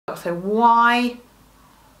So Y,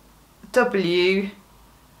 W,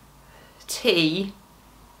 T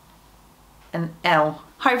and L.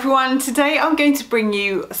 Hi everyone, today I'm going to bring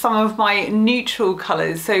you some of my neutral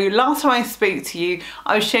colours. So last time I spoke to you,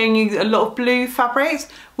 I was showing you a lot of blue fabrics,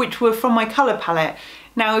 which were from my colour palette.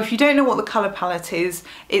 Now, if you don't know what the colour palette is,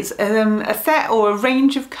 it's a set or a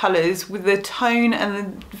range of colours with the tone and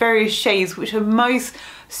the various shades which are most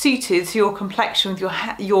suited to your complexion, with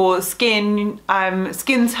your skin,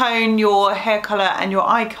 skin tone, your hair colour and your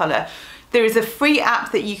eye colour. There is a free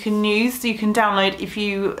app that you can use, you can download if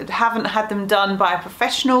you haven't had them done by a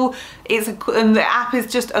professional. And the app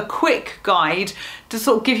is just a quick guide to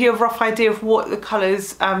sort of give you a rough idea of what the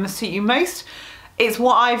colours suit you most. It's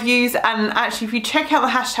what I've used, and actually if you check out the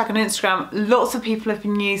hashtag on Instagram, lots of people have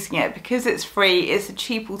been using it because it's free. It's a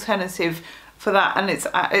cheap alternative for that, and it's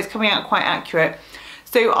coming out quite accurate.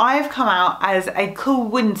 So I've come out as a cool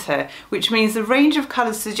winter, which means the range of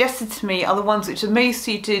colours suggested to me are the ones which are most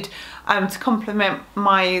suited to complement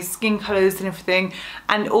my skin colours and everything,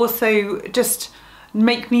 and also just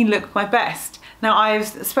make me look my best. Now, I've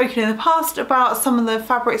spoken in the past about some of the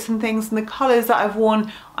fabrics and things and the colours that I've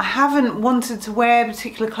worn. I haven't wanted to wear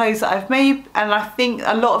particular clothes that I've made, and I think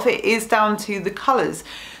a lot of it is down to the colours.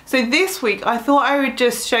 So this week I thought I would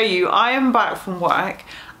just show you, I am back from work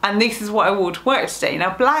and this is what I wore to work today.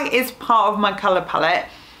 Now, black is part of my colour palette,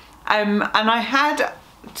 and I had,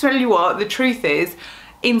 tell you what, the truth is,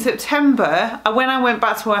 in September, when I went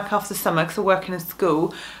back to work after summer, because I work in a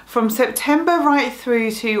school, from September right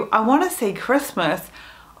through to, I want to say Christmas,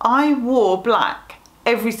 I wore black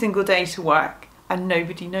every single day to work and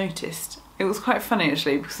nobody noticed. It was quite funny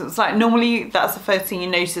actually, because it's like normally that's the first thing you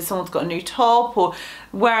notice, someone's got a new top or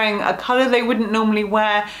wearing a colour they wouldn't normally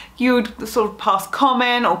wear. You would sort of pass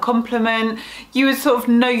comment or compliment, you would sort of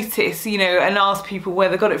notice, you know, and ask people where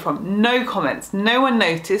they got it from. No comments, no one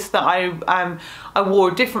noticed that I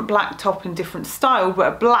wore a different black top and different style,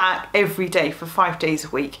 but black every day for 5 days a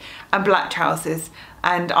week, and black trousers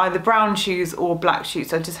and either brown shoes or black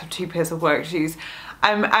shoes. I just have 2 pairs of work shoes.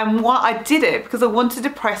 And what I did it because I wanted to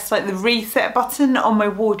press like the reset button on my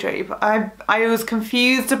wardrobe. I was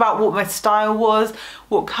confused about what my style was,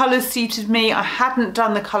 what colours suited me. I hadn't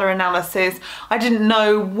done the colour analysis. I didn't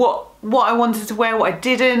know what I wanted to wear, what I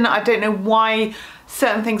didn't. I don't know why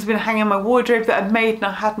certain things have been hanging in my wardrobe that I'd made and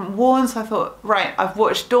I hadn't worn. So I thought, right, I've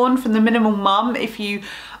watched Dawn from The Minimal Mum. If you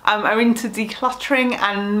are into decluttering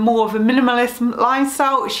and more of a minimalist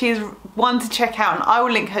lifestyle, she is one to check out, and I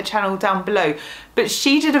will link her channel down below. But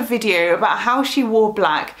she did a video about how she wore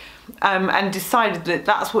black and decided that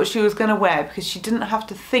that's what she was going to wear, because she didn't have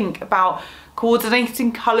to think about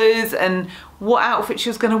coordinating colours and what outfit she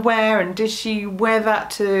was going to wear, and did she wear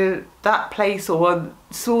that to that place, or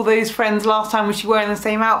saw those friends last time, was she wearing the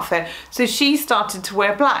same outfit. So she started to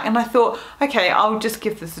wear black, and I thought, okay, I'll just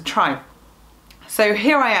give this a try. So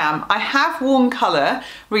here I am. I have worn colour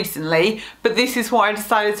recently, but this is what I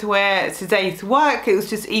decided to wear today to work. It was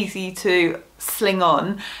just easy to sling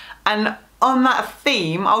on. And on that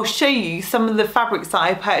theme, I'll show you some of the fabrics that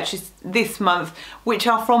I purchased this month, which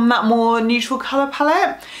are from that more neutral colour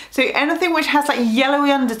palette. So anything which has like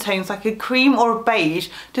yellowy undertones, like a cream or a beige,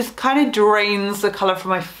 just kind of drains the colour from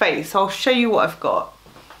my face. So I'll show you what I've got.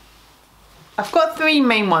 I've got 3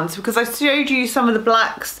 main ones because I showed you some of the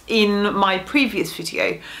blacks in my previous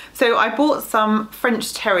video. So I bought some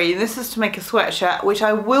French terry. This is to make a sweatshirt, which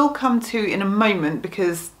I will come to in a moment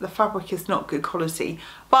because the fabric is not good quality.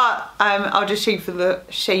 But I'll just show you for the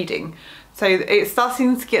shading. So it's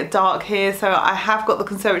starting to get dark here, so I have got the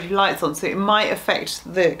conservatory lights on, so it might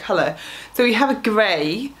affect the colour. So we have a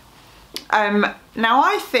grey. Now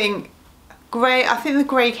I think the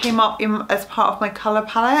grey came up as part of my colour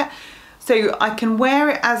palette. So I can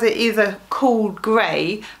wear it as it is a cool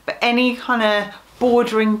grey, but any kind of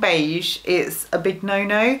bordering beige is a big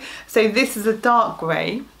no-no. So this is a dark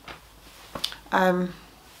grey. And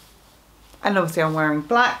obviously I'm wearing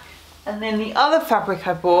black. And then the other fabric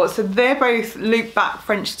I bought, so they're both loop back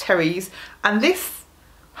French terries. And this,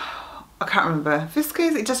 I can't remember,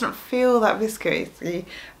 viscose, it doesn't feel that viscose,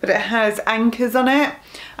 but it has anchors on it.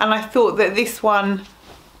 And I thought that this one,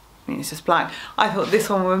 I mean, it's just black. I thought this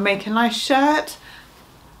one would make a nice shirt.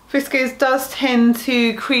 Viscose does tend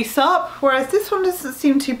to crease up, whereas this one doesn't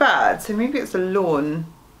seem too bad. So maybe it's a lawn.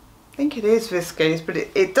 I think it is viscose, but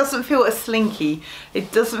it doesn't feel as slinky.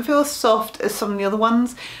 It doesn't feel as soft as some of the other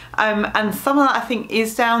ones. And some of that I think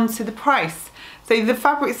is down to the price. So the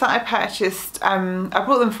fabrics that I purchased, I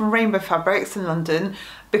bought them from Rainbow Fabrics in London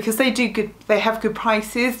because they have good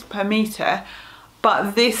prices per metre.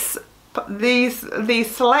 But these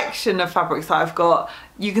selection of fabrics that I've got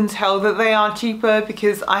you can tell that they are cheaper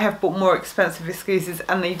because I have bought more expensive viscoses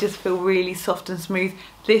and they just feel really soft and smooth.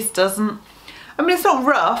 This doesn't. I mean, it's not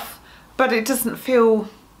rough, but it doesn't feel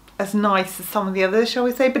as nice as some of the others, shall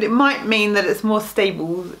we say, but it might mean that it's more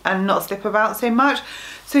stable and not slip about so much.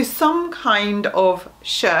 So some kind of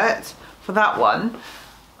shirt for that one.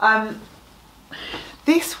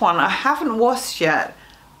 This one I haven't washed yet,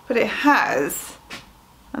 but it has,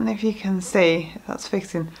 I don't know if you can see, if that's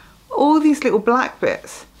fixing, all these little black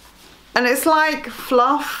bits. And it's like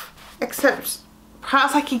fluff, except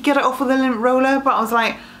perhaps I could get it off with a lint roller, but I was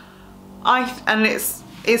like, and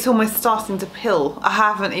it's almost starting to pill. I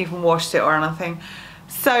haven't even washed it or anything.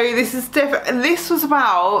 So this is different. And this was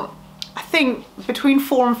about, I think, between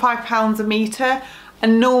 £4 and £5 a metre.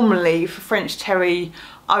 And normally for French terry,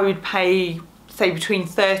 I would pay, say, between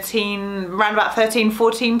around about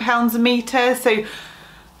 £13–14 a metre. So,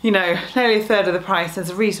 you know, nearly a third of the price.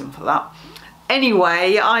 There's a reason for that.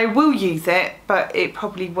 Anyway, I will use it, but it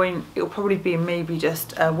probably won't. It'll probably be maybe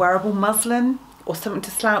just a wearable muslin or something to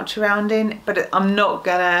slouch around in, but I'm not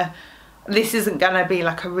gonna, this isn't gonna be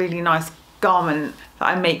like a really nice garment that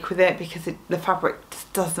I make with it because the fabric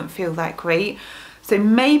just doesn't feel that great. So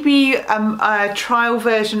maybe a trial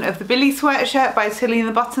version of the Billy sweatshirt by Tilly and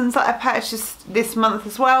the Buttons that I purchased this month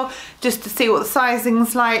as well, just to see what the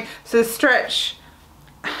sizing's like. So the stretch,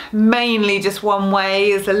 mainly just one way,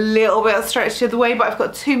 is a little bit of stretch the other way, but I've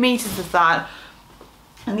got 2 meters of that.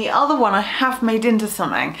 And the other one I have made into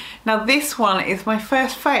something. Now this one is my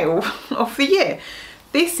first fail of the year.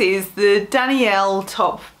 This is the Danielle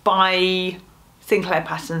top by Sinclair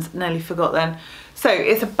Patterns, nearly forgot then. So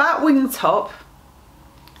it's a batwing top.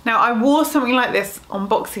 Now I wore something like this on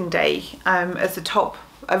Boxing Day as a top,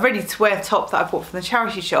 a ready to wear top that I bought from the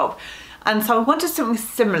charity shop. And so I wanted something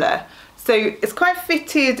similar. So it's quite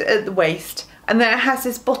fitted at the waist, and then it has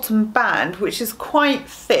this bottom band which is quite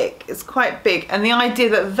thick, it's quite big, and the idea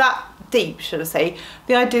that deep, should I say,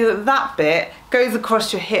 the idea that bit goes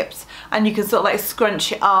across your hips and you can sort of like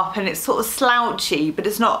scrunch it up, and it's sort of slouchy but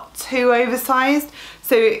it's not too oversized,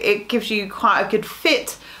 so it gives you quite a good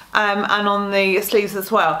fit, and on the sleeves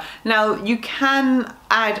as well. Now you can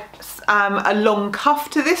add a long cuff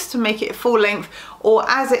to this to make it full length, or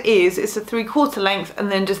as it is, it's a 3/4 length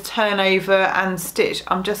and then just turn over and stitch.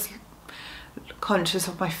 I'm just conscious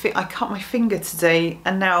of I cut my finger today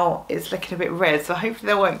and now it's looking a bit red, so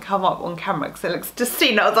hopefully that won't come up on camera because it looks just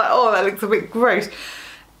seen. I was like, oh, that looks a bit gross.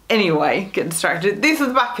 Anyway, getting distracted. This is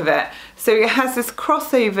the back of it. So it has this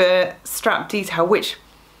crossover strap detail, which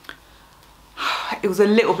it was a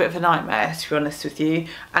little bit of a nightmare, to be honest with you.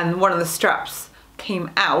 And one of the straps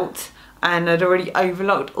came out and I'd already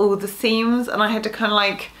overlocked all the seams, and I had to kind of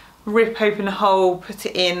like rip open a hole, put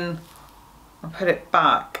it in and put it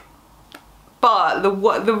back. But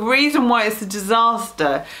the reason why it's a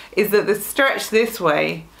disaster is that the stretch this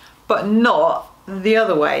way but not the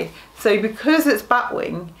other way. So because it's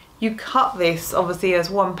batwing, you cut this obviously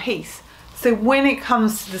as one piece. So when it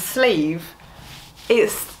comes to the sleeve,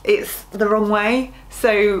 it's the wrong way.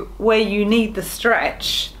 So where you need the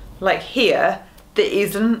stretch, like here, there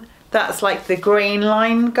isn't. That's like the grain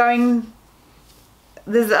line going.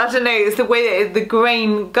 There's, I don't know, it's the way that the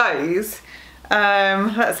grain goes.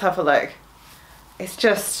 Let's have a look. It's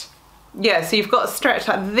just, yeah, so you've got a stretch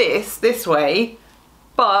like this way,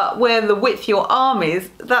 but where the width of your arm is,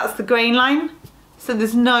 that's the grain line. So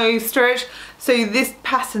there's no stretch. So this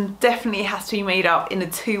pattern definitely has to be made up in a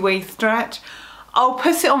 2-way stretch. I'll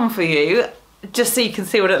put it on for you, just so you can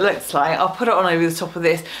see what it looks like. I'll put it on over the top of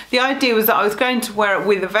this. The idea was that I was going to wear it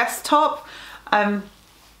with a vest top.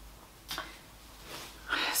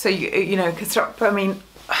 So you know, construct, I mean,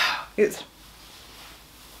 it's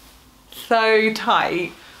so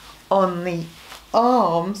tight on the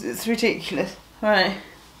arms, it's ridiculous. Right,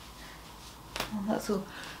 oh, that's all.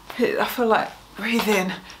 I feel like breathe in.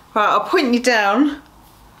 Right, I'll point you down.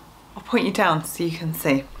 I'll point you down so you can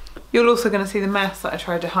see. You're also going to see the mess that I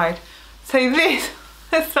tried to hide. So this,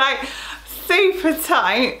 it's like super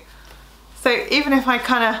tight. So even if I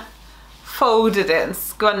kind of folded it and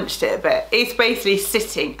scrunched it a bit, it's basically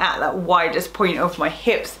sitting at that widest point of my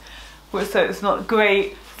hips, so it's not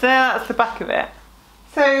great. So that's the back of it.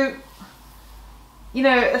 So, you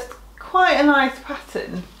know, it's quite a nice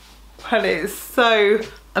pattern, but it's so,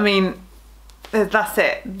 I mean, that's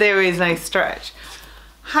it. There is no stretch.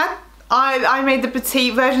 I made the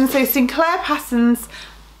petite version, so Sinclair Patterns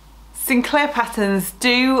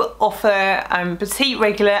do offer petite,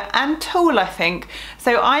 regular and tall, I think.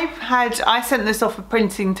 So I sent this off for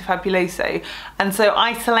printing to Fabuloso, and so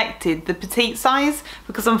I selected the petite size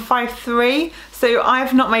because I'm 5'3", so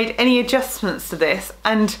I've not made any adjustments to this,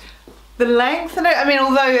 and the length of it, I mean,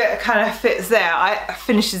 although it kind of fits there,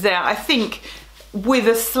 finishes there, I think with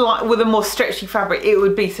a more stretchy fabric, it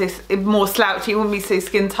would be so more slouchy, it wouldn't be so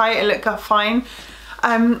skin tight, it look fine.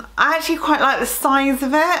 I actually quite like the size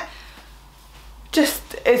of it.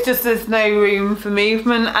 It's just there's no room for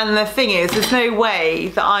movement, and the thing is, there's no way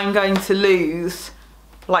that I'm going to lose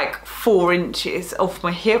like 4 inches off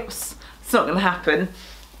my hips. It's not going to happen.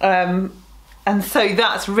 And so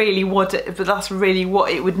that's really what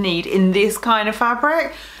it would need in this kind of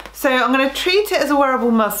fabric. So I'm going to treat it as a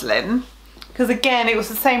wearable muslin, because again, it was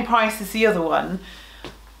the same price as the other one.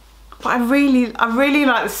 But I really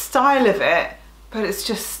like the style of it, but it's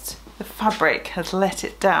just the fabric has let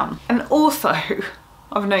it down. And also,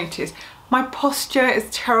 I've noticed my posture is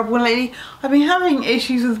terrible lately. I've been having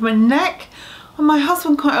issues with my neck, and my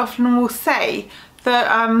husband quite often will say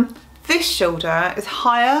that this shoulder is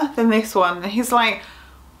higher than this one, and he's like,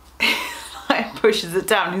 pushes it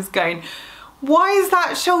down, he's going, why is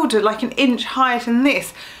that shoulder like 1 inch higher than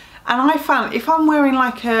this? And I found if I'm wearing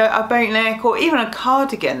like a boat neck or even a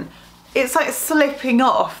cardigan, it's like slipping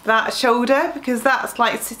off that shoulder, because that's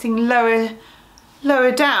like sitting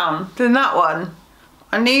lower down than that one.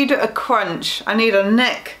 I need a crunch, I need a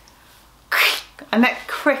neck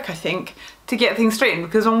crick, I think, to get things straightened,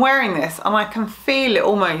 because I'm wearing this and I can feel it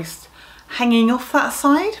almost hanging off that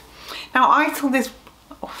side. Now, I saw this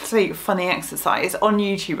funny exercise on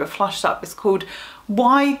YouTube, it flashed up, it's called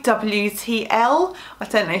YWTL. I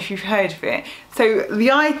don't know if you've heard of it. So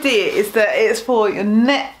the idea is that it's for your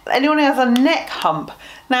neck, anyone who has a neck hump.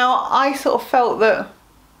 Now, I sort of felt that,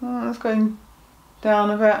 it's going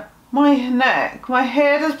down a bit. My neck, my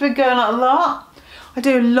head has been going up a lot. I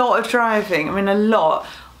do a lot of driving, I mean a lot.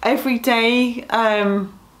 Every day,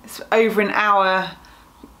 it's over an hour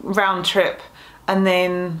round trip, and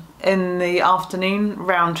then in the afternoon,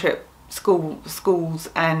 round trip schools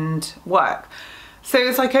and work. So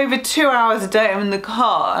it's like over 2 hours a day I'm in the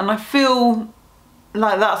car, and I feel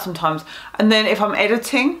like that sometimes. And then if I'm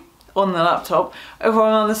editing on the laptop, or I'm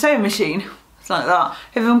on the sewing machine, it's like that.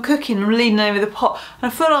 If I'm cooking, I'm leaning over the pot,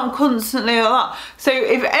 and I feel like I'm constantly like that. So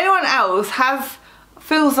if anyone else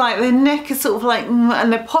feels like their neck is sort of like,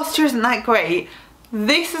 and their posture isn't that great,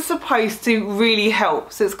 this is supposed to really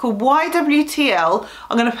help. So it's called YWTL.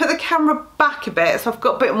 I'm going to put the camera back a bit so I've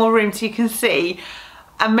got a bit more room so you can see,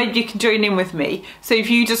 and maybe you can join in with me. So if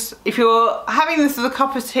you're having this as a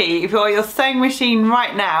cup of tea, if you're at your sewing machine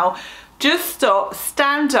right now, just stop,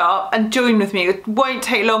 stand up and join with me. It won't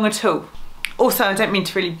take long at all. Also, I don't mean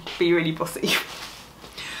to be really bossy.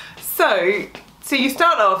 So you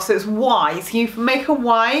start off, so it's Y, so you make a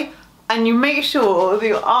Y, and you make sure that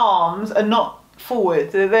your arms are not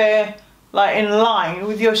forward, that they're like in line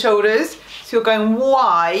with your shoulders. So you're going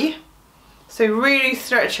Y, so really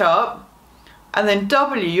stretch up, and then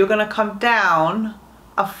W, you're going to come down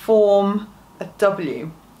and form a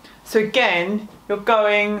W. So again, you're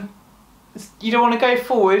going, you don't want to go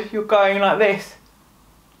forward, you're going like this,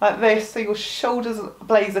 so your shoulders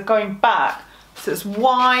blades are going back. So it's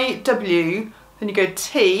Y, W, then you go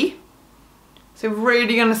T, so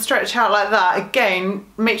really going to stretch out like that. Again,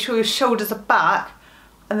 make sure your shoulders are back,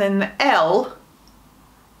 and then the L,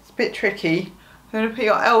 it's a bit tricky, you're going to put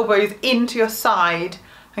your elbows into your side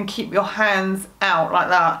and keep your hands out like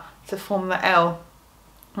that to form the L.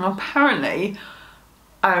 And apparently,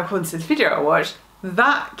 according to this video I watched,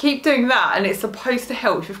 keep doing that, and it's supposed to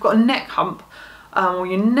help if you've got a neck hump or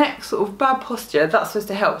your neck sort of bad posture. That's supposed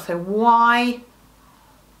to help. So Y,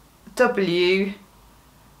 W,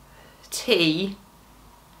 T,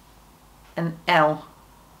 and L.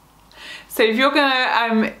 So if you're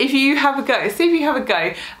gonna, if you have a go, see if you have a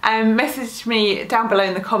go, and message me down below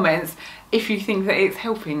in the comments if you think that it's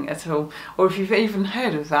helping at all, or if you've even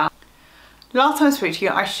heard of that. Last time I spoke to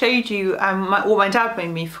you, I showed you what my dad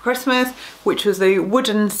made me for Christmas, which was a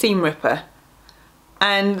wooden seam ripper.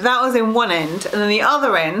 And that was in one end, and then the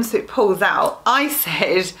other end, so it pulls out, I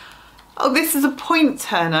said, oh, this is a point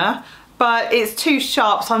turner, but it's too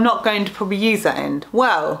sharp, so I'm not going to probably use that end.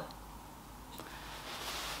 Well,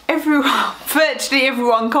 virtually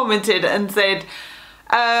everyone commented and said,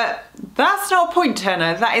 that's not a point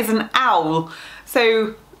turner, that is an owl.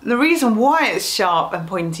 So the reason why it's sharp and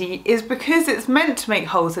pointy is because it's meant to make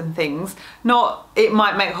holes in things, not it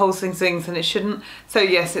might make holes in things and it shouldn't. So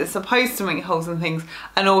yes, it's supposed to make holes in things,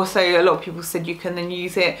 and also a lot of people said you can then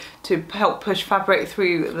use it to help push fabric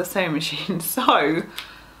through the sewing machine. So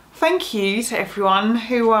thank you to everyone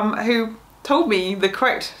who told me the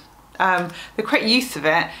correct use of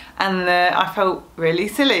it, and I felt really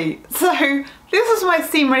silly. So this was my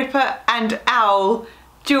seam ripper and owl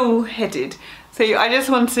dual headed. So I just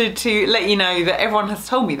wanted to let you know that everyone has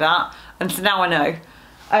told me that, and so now I know.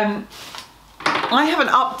 I have an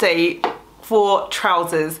update for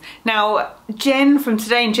trousers. Now Jen from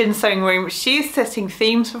Today in Jen's Sewing Room, she is setting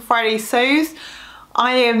themes for Friday sews.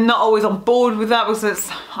 I am not always on board with that because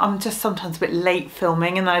I'm just sometimes a bit late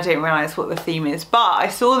filming and I don't realise what the theme is. But I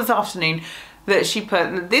saw this afternoon that she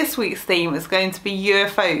put that this week's theme is going to be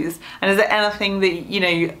UFOs. And is there anything that, you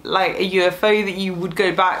know, like a UFO that you would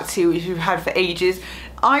go back to, which you've had for ages?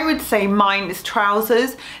 I would say mine is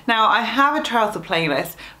trousers. Now I have a trouser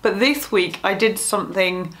playlist, but this week I did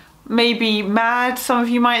something maybe mad, some of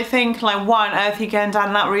you might think, like why on earth are you going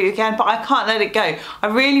down that route again? But I can't let it go. I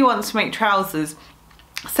really want to make trousers.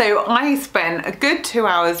 So I spent a good 2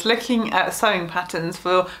 hours looking at sewing patterns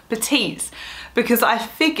for petites because I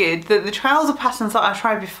figured that the trouser patterns that I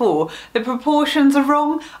tried before, the proportions are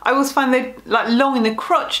wrong. I always find they're like long in the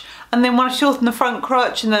crotch, and then when I shorten the front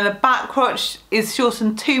crotch and then the back crotch is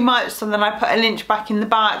shortened too much, so then I put an inch back in the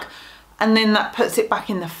back and then that puts it back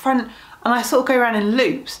in the front, and I sort of go around in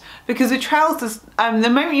loops because the trousers, the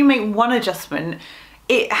moment you make one adjustment,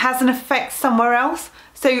 it has an effect somewhere else.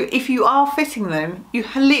 So if you are fitting them, you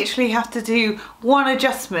literally have to do one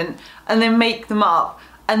adjustment and then make them up,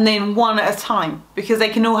 and then one at a time, because they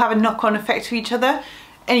can all have a knock-on effect to each other.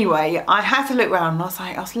 Anyway, I had to look around and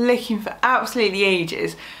I was looking for absolutely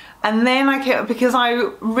ages. And then I came, because I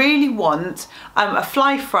really want a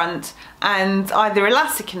fly front and either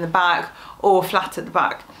elastic in the back or flat at the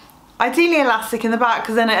back. Ideally elastic in the back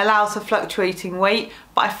because then it allows for fluctuating weight,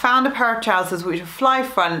 but I found a pair of trousers which are fly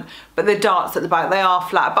front but the darts at the back, they are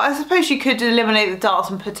flat. But I suppose you could eliminate the darts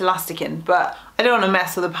and put elastic in, but I don't want to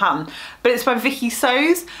mess with the pattern. But it's by Viki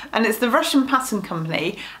Sews and it's the Russian pattern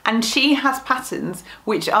company, and she has patterns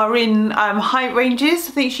which are in height ranges.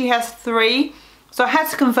 I think she has 3. So I had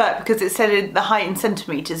to convert because it said the height in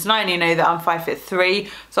centimetres, and I only know that I'm 5'3",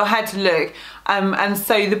 so I had to look. And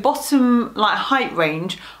so the bottom like height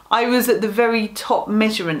range, I was at the very top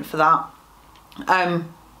measurement for that.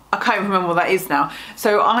 I can't remember what that is now.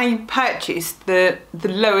 So I purchased the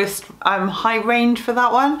lowest height range for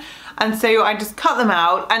that one. And so I just cut them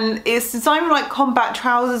out, and it's designed for like combat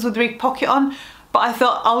trousers with a big pocket on. But I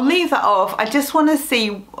thought I'll leave that off. I just want to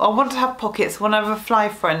see, I want to have pockets when I have a fly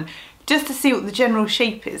front, just to see what the general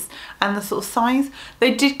shape is and the sort of size.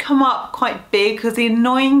 They did come up quite big because the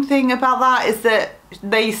annoying thing about that is that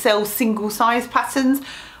they sell single size patterns,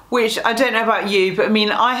 which I don't know about you, but I mean,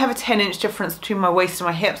 I have a 10-inch difference between my waist and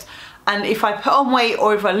my hips, and if I put on weight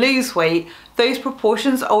or if I lose weight, those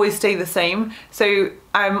proportions always stay the same. So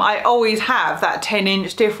I always have that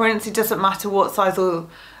 10-inch difference. It doesn't matter what size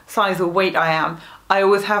or weight I am. I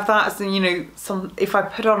always have that. So, you know, if I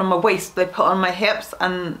put on my waist, they put on my hips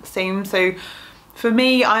and same. So for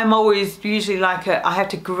me, I'm always usually like I have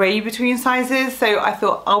to grey between sizes. So I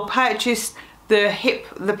thought I'll purchase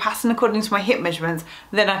the pattern according to my hip measurements,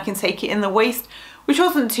 then I can take it in the waist, which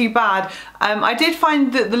wasn't too bad. I did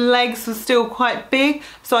find that the legs were still quite big,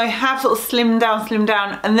 so I have sort of slimmed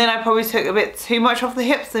down, and then I probably took a bit too much off the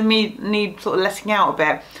hips and need sort of letting out a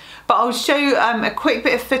bit. But I'll show a quick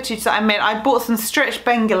bit of footage that I made. I bought some stretched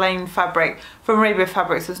Bengalane fabric from Rainbow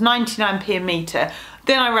Fabrics. It was 99p a metre.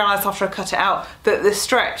 Then I realised after I cut it out that the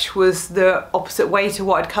stretch was the opposite way to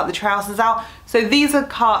what I'd cut the trousers out. So these are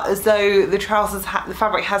cut as though the the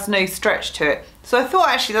fabric has no stretch to it. So I thought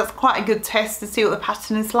actually that's quite a good test to see what the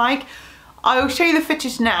pattern is like. I will show you the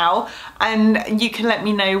footage now and you can let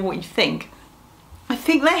me know what you think. I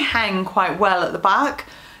think they hang quite well at the back.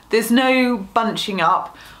 There's no bunching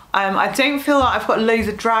up. I don't feel like I've got loads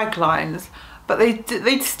of drag lines, but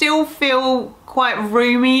they still feel quite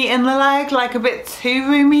roomy in the leg, like a bit too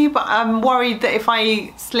roomy, but I'm worried that if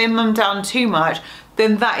I slim them down too much,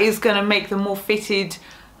 then that is going to make them more fitted.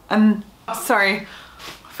 And sorry,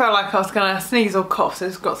 I felt like I was going to sneeze or cough, so I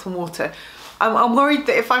just got some water. I'm worried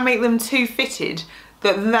that if I make them too fitted,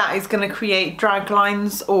 that is going to create drag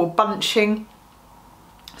lines or bunching,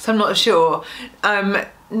 so I'm not sure.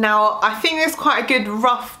 Now I think there's quite a good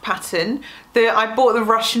rough pattern. I bought the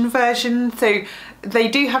Russian version, so they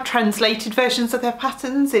do have translated versions of their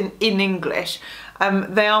patterns in English.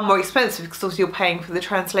 They are more expensive because obviously you're paying for the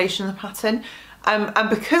translation of the pattern. And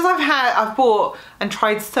because I've bought and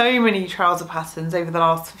tried so many trouser patterns over the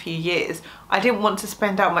last few years, I didn't want to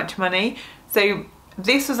spend out much money. So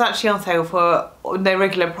this was actually on sale for their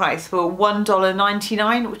regular price for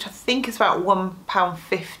 $1.99, which I think is about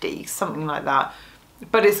 £1.50, something like that.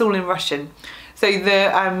 But it's all in Russian. So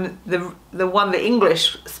the one, the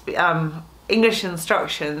English English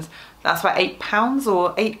instructions, that's about £8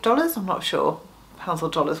 or $8, I'm not sure. pounds or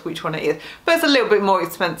dollars, which one it is, but it's a little bit more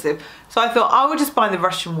expensive. So I thought I would just buy the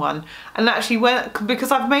Russian one. And actually,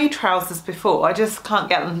 because I've made trousers before, I just can't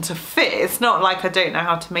get them to fit. It's not like I don't know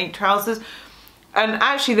how to make trousers. And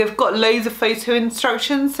actually they've got loads of photo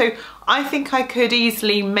instructions, so I think I could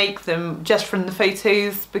easily make them just from the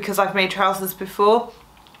photos because I've made trousers before.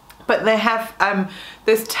 But they have,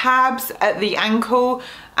 there's tabs at the ankle,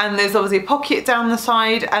 and there's obviously a pocket down the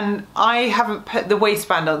side, and I haven't put the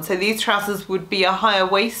waistband on, so these trousers would be a higher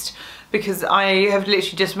waist because I have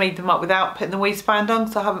literally just made them up without putting the waistband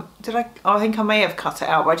on. So I haven't, I think I may have cut it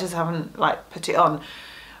out, but I just haven't like put it on.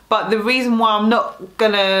 But the reason why I'm not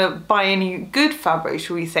gonna buy any good fabric,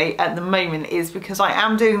 shall we say, at the moment is because I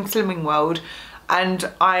am doing Slimming World, and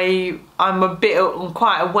I'm a bit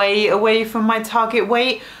quite a way away from my target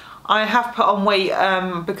weight. I have put on weight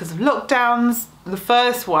because of lockdowns. The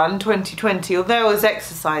first one, 2020, although I was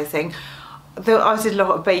exercising, I did a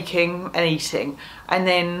lot of baking and eating, and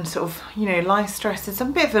then sort of, you know, life stresses. I'm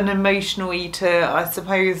a bit of an emotional eater, I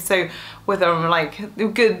suppose, so whether I'm like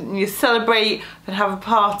good, you celebrate and have a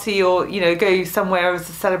party, or, you know, go somewhere as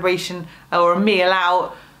a celebration or a meal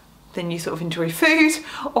out, then you sort of enjoy food,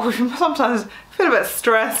 or sometimes feel a bit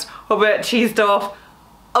stressed or a bit cheesed off,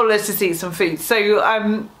 oh, let's just eat some food.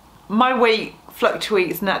 So my weight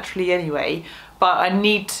fluctuates naturally anyway, but I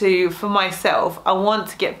need to, for myself, I want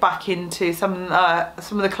to get back into some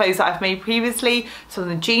of the clothes that I've made previously, some of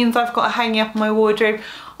the jeans I've got hanging up in my wardrobe.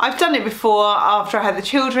 I've done it before after I had the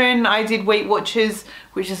children. I did Weight Watchers,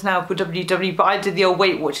 which is now called WW, but I did the old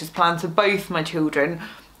Weight Watchers plan for both my children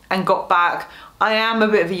and got back. I am a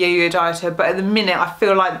bit of a yo-yo dieter, but at the minute I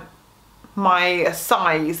feel like my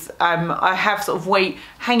size, I have sort of weight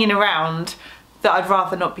hanging around that I'd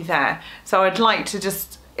rather not be there. So I'd like to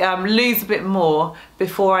just lose a bit more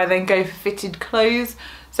before I then go for fitted clothes.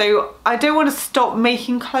 So I don't want to stop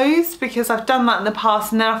making clothes because I've done that in the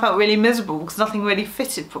past, and then I felt really miserable because nothing really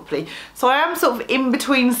fitted properly. So I am sort of in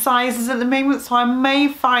between sizes at the moment, so I may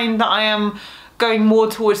find that I am going more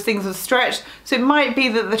towards things with stretch. So it might be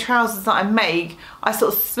that the trousers that I make, I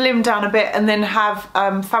sort of slim down a bit and then have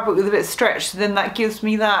fabric with a bit of stretch, so then that gives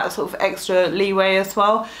me that sort of extra leeway as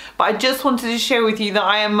well. But I just wanted to share with you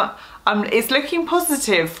that it's looking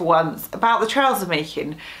positive for once about the trouser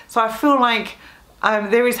making. So I feel like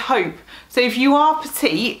there is hope. So if you are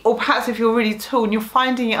petite, or perhaps if you're really tall and you're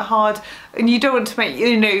finding it hard and you don't want to make,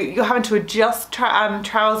 you know, you're having to adjust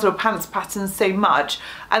trouser or pants patterns so much,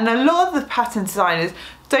 and a lot of the pattern designers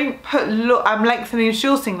don't put lengthening and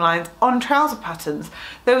shortening lines on trouser patterns.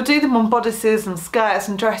 They'll do them on bodices and skirts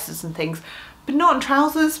and dresses and things, but not on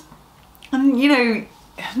trousers. And you know,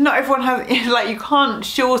 not everyone has, like, you can't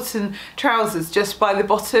shorten trousers just by the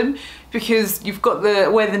bottom, because you've got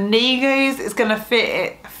where the knee goes, it's gonna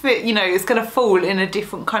fit, you know, it's gonna fall in a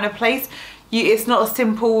different kind of place. It's not as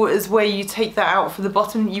simple as where you take that out for the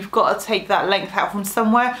bottom. You've got to take that length out from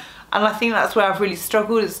somewhere, and I think that's where I've really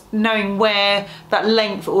struggled, is knowing where that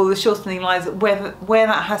length or the shortening lies, where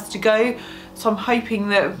that has to go. So I'm hoping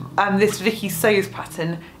that this Viki Sews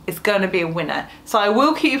pattern is going to be a winner. So I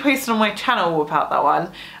will keep you posted on my channel about that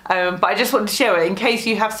one, but I just wanted to share it in case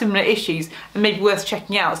you have similar issues and maybe worth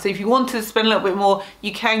checking out. So if you wanted to spend a little bit more,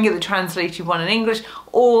 you can get the translated one in English,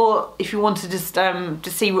 or if you want to just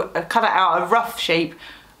cut it out a rough shape,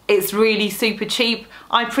 it's really super cheap.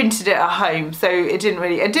 I printed it at home, so it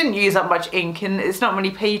didn't use up much ink, and it's not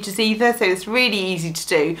many pages either, so it's really easy to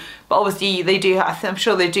do. But obviously they do, I'm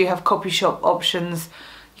sure they do have copy shop options.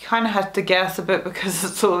 You kind of had to guess a bit because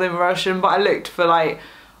it's all in Russian, but I looked for, like,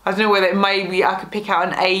 I don't know whether maybe I could pick out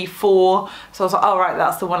an A4, so I was like, oh right,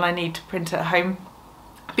 that's the one I need to print at home.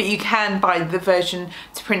 But you can buy the version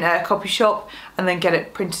to print at a copy shop and then get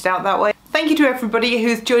it printed out that way. Thank you to everybody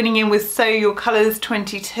who's joining in with Sew Your Colours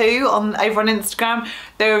 22 over on Instagram.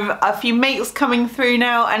 There are a few makes coming through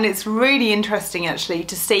now, and it's really interesting actually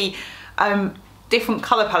to see different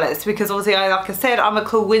colour palettes, because obviously, like I said, I'm a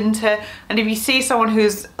cool winter, and if you see someone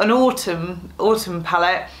who's an autumn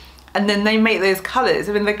palette and then they make those colours,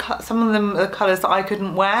 I mean, some of them are colours that I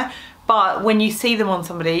couldn't wear, but when you see them on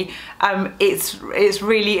somebody, it's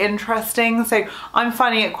really interesting. So I'm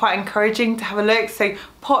finding it quite encouraging to have a look. So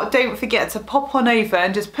don't forget to pop on over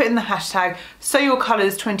and just put in the hashtag Sew Your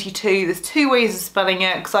Colours 22. There's two ways of spelling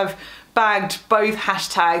it, because I've bagged both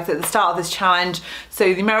hashtags at the start of this challenge.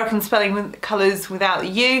 So the American spelling with colours without the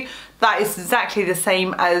U, that is exactly the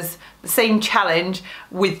same as the same challenge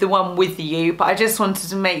with the one with the U, but I just wanted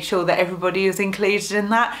to make sure that everybody was included in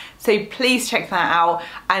that. So please check that out,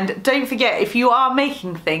 and don't forget, if you are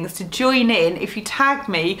making things, to join in. If you tag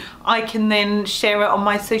me, I can then share it on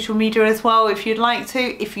my social media as well if you'd like to.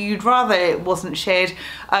 If you'd rather it wasn't shared,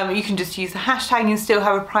 you can just use the hashtag and still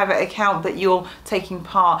have a private account that you're taking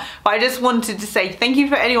part. But I just wanted to say thank you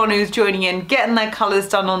for anyone who's joining in, getting their colours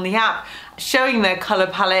done on the app, showing their colour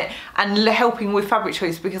palette and helping with fabric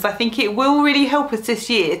choice, because I think it will really help us this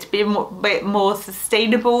year to be a bit more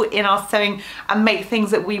sustainable in our sewing and make things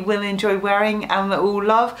that we will enjoy wearing and that we'll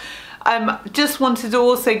love. Just wanted to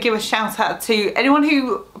also give a shout out to anyone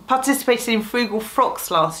who participated in Frugal Frocks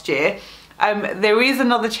last year. There is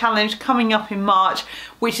another challenge coming up in March,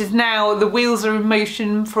 which is now the Wheels Are in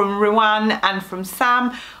Motion from Ruan and from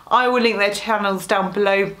Sam. I will link their channels down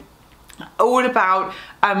below. All about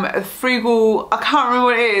frugal, I can't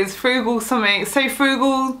remember what it is, frugal something, so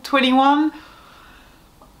frugal 21.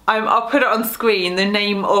 I'll put it on screen, the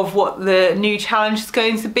name of what the new challenge is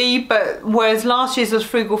going to be. But whereas last year's was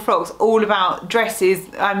Frugal Frocks, all about dresses,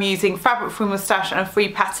 I'm using fabric from Moustache and a free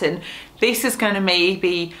pattern. This is going to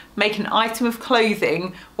be make an item of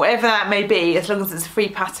clothing, whatever that may be, as long as it's a free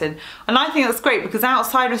pattern. And I think that's great, because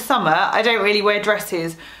outside of summer I don't really wear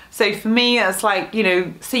dresses. So for me, it's like, you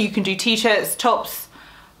know, so you can do t-shirts, tops,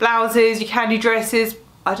 blouses, you can do dresses.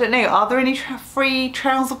 I don't know, are there any free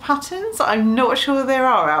trouser patterns? I'm not sure there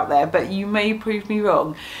are out there, but you may prove me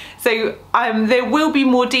wrong. So there will be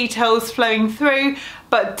more details flowing through,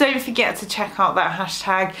 but don't forget to check out that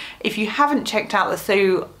hashtag. If you haven't checked out the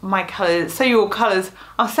Sew Your Colours,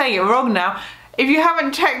 I'm saying it wrong now. If you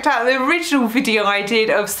haven't checked out the original video I did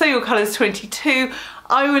of Sew Your Colours 22,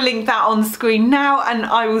 I will link that on screen now, and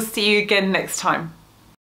I will see you again next time.